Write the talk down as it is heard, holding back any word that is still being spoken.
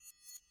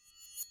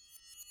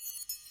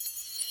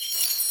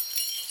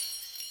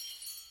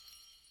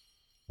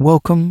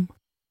Welcome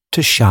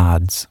to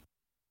Shards,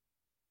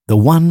 the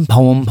one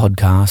poem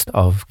podcast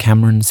of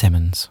Cameron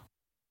Simmons.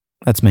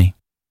 That's me.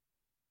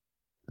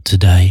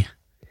 Today,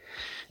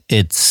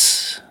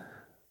 it's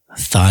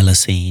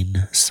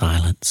Thylacine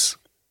Silence.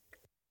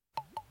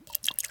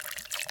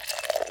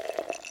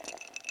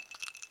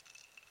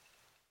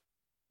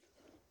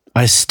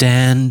 I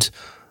stand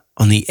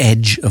on the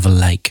edge of a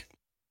lake.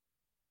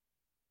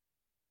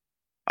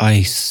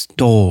 I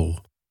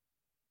stall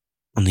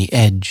on the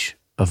edge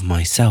of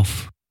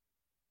myself.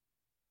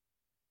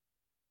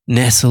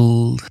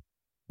 Nestled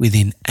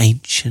within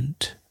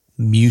ancient,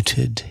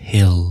 muted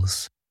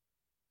hills.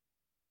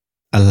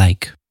 A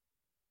lake.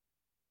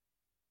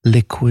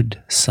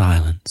 Liquid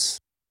silence.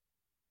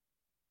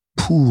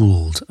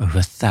 Pooled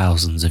over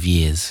thousands of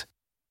years.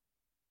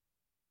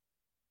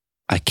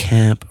 I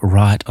camp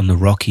right on the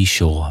rocky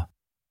shore.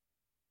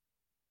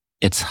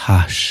 Its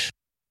hush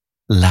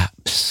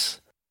laps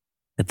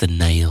at the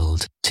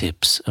nailed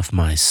tips of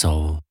my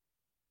soul.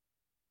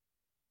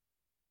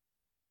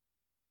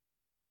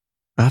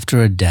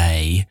 After a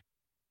day,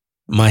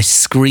 my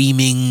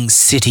screaming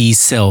city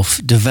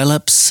self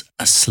develops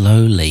a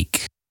slow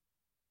leak.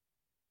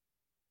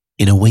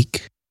 In a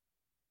week,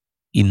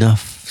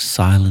 enough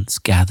silence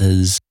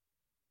gathers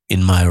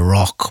in my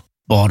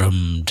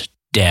rock-bottomed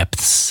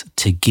depths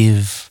to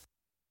give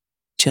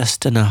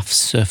just enough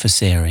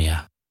surface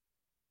area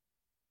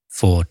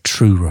for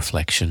true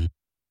reflection.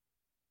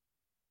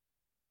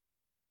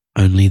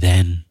 Only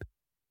then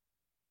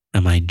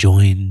am I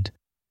joined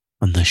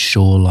on the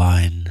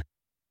shoreline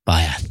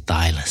by a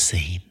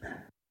thylacine.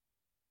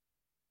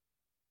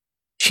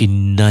 She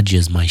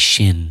nudges my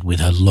shin with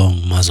her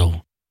long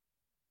muzzle.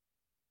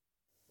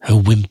 Her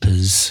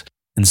whimpers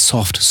and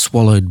soft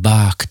swallowed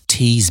bark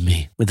tease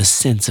me with a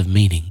sense of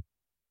meaning.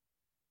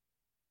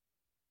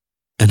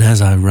 And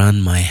as I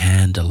run my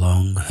hand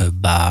along her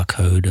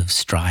barcode of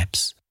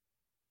stripes,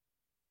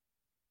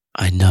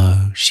 I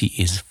know she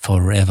is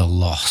forever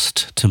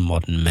lost to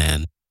modern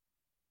man.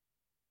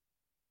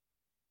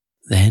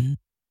 Then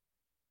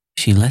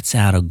she lets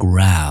out a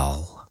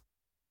growl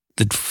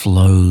that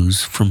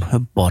flows from her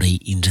body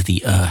into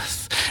the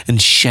earth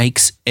and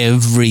shakes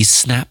every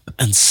snap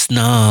and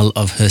snarl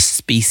of her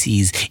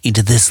species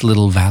into this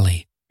little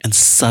valley. And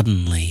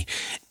suddenly,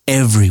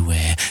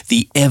 everywhere,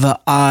 the ever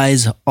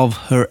eyes of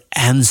her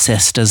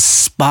ancestors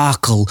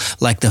sparkle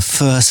like the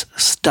first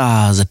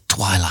stars at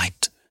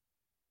twilight.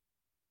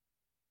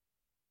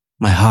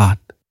 My heart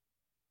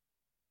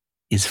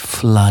is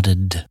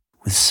flooded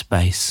with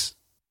space.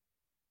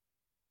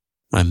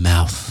 My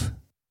mouth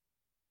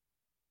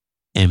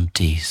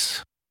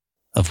empties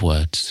of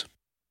words.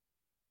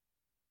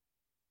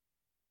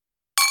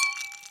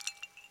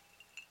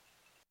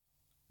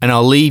 And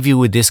I'll leave you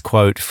with this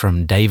quote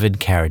from David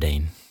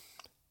Carradine.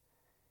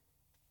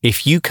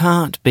 If you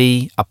can't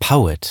be a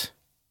poet,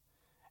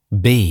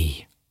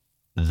 be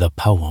the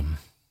poem.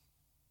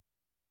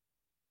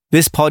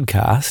 This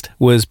podcast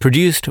was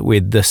produced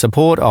with the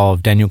support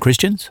of Daniel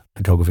Christians,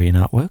 photography and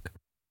artwork,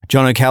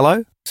 John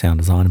O'Callo, sound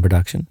design and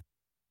production,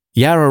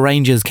 Yarra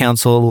Rangers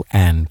Council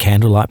and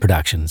Candlelight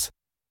Productions.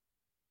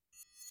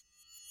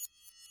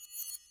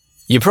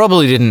 You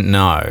probably didn't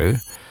know,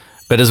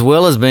 but as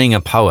well as being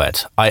a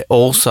poet, I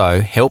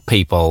also help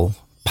people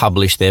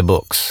publish their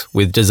books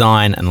with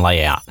design and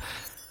layout.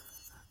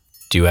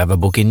 Do you have a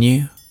book in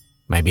you?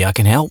 Maybe I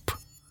can help.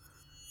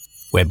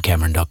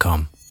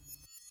 webcameron.com